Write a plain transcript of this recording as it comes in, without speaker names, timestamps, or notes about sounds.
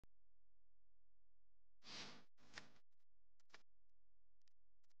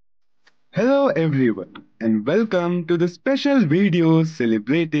everyone, and welcome to the special video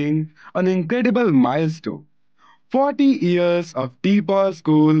celebrating an incredible milestone 40 years of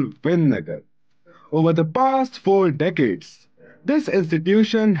Depaulschool, Vindhyanagar. Over the past 4 decades, this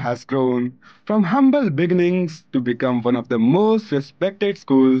institution has grown from humble beginnings to become one of the most respected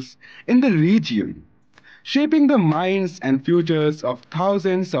schools in the region, shaping the minds and futures of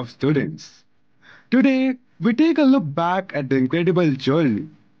thousands of students. Today, we take a look back at the incredible journey,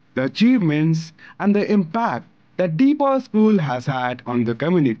 the achievements, and the impact that Deepa School has had on the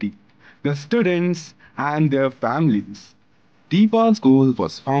community, the students, and their families. Deepa School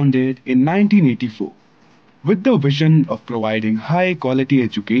was founded in 1984 with the vision of providing high quality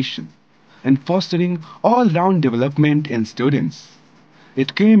education and fostering all round development in students.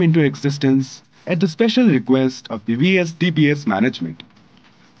 It came into existence at the special request of the VSDPS management.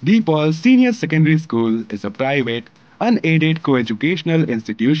 DePaul Senior Secondary School is a private, unaided coeducational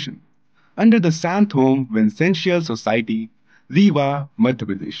institution under the Sant Home Vincential Society, Rewa, Madhya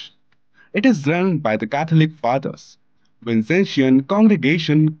Pradesh. It is run by the Catholic Fathers, Vincentian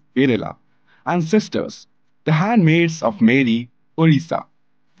Congregation, Kerala, and Sisters, the Handmaids of Mary, Orissa.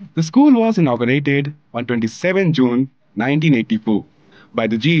 The school was inaugurated on 27 June 1984 by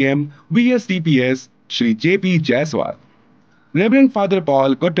the GM VSDPS Sri J.P. Jaiswal. Reverend Father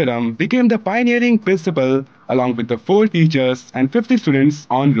Paul Kottaram became the pioneering principal along with the 4 teachers and 50 students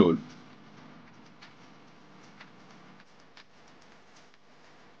on roll.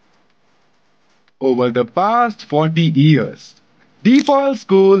 Over the past 40 years, DePaul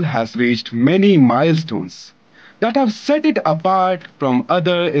School has reached many milestones that have set it apart from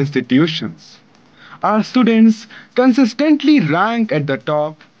other institutions. Our students consistently rank at the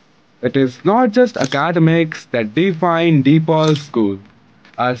top. It is not just academics that define DePaul School.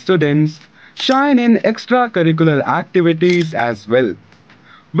 Our students shine in extracurricular activities as well,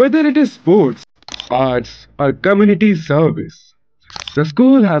 whether it is sports, arts, or community service. The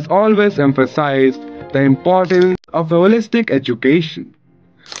school has always emphasized the importance of holistic education.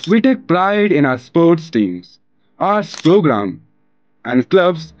 We take pride in our sports teams, arts program, and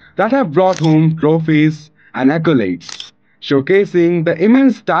clubs that have brought home trophies and accolades, showcasing the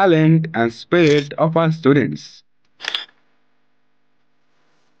immense talent and spirit of our students.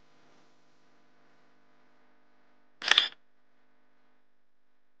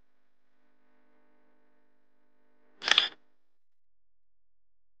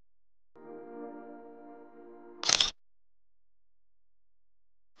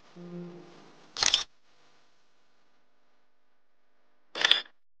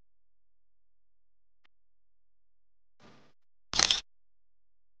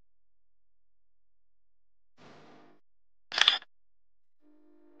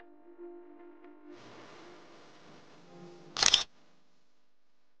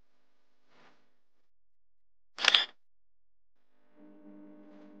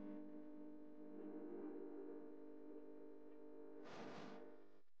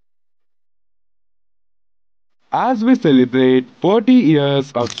 As we celebrate 40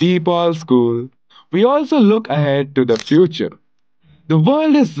 years of DePaul School, we also look ahead to the future. The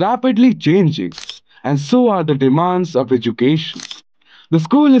world is rapidly changing, and so are the demands of education. The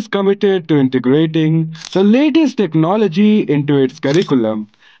school is committed to integrating the latest technology into its curriculum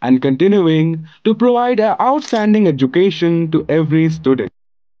and continuing to provide an outstanding education to every student.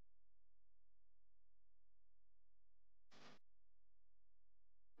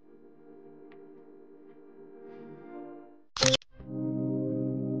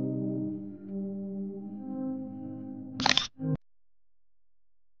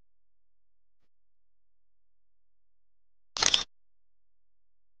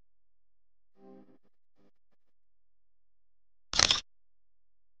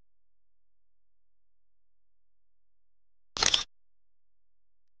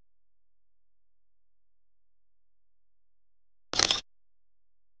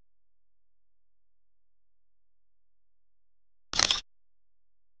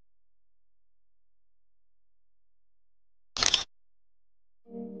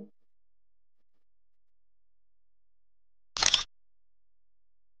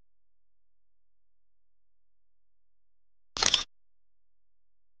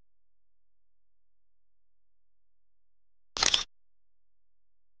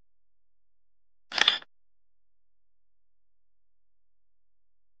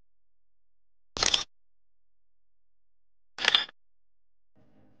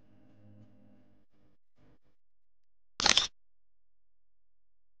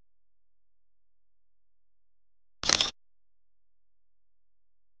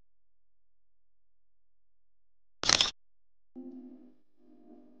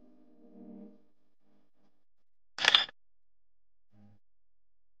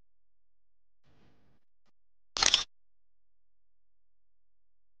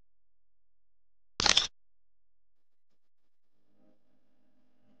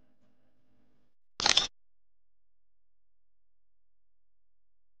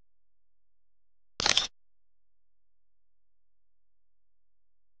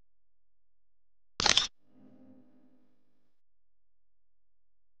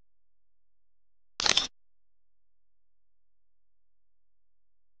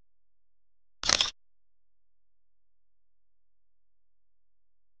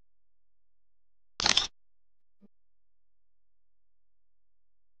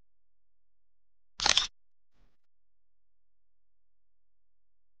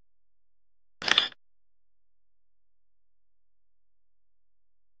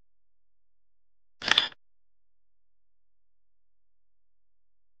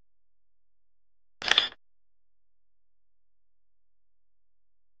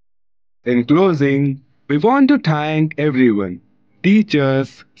 In closing, we want to thank everyone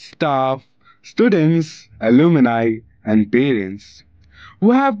teachers, staff, students, alumni, and parents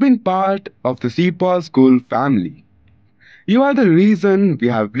who have been part of the CPAL school family. You are the reason we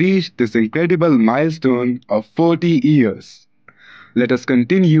have reached this incredible milestone of 40 years. Let us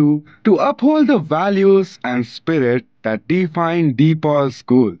continue to uphold the values and spirit that define DePaul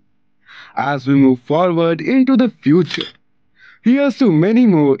School as we move forward into the future. Here's to many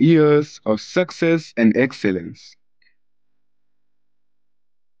more years of success and excellence.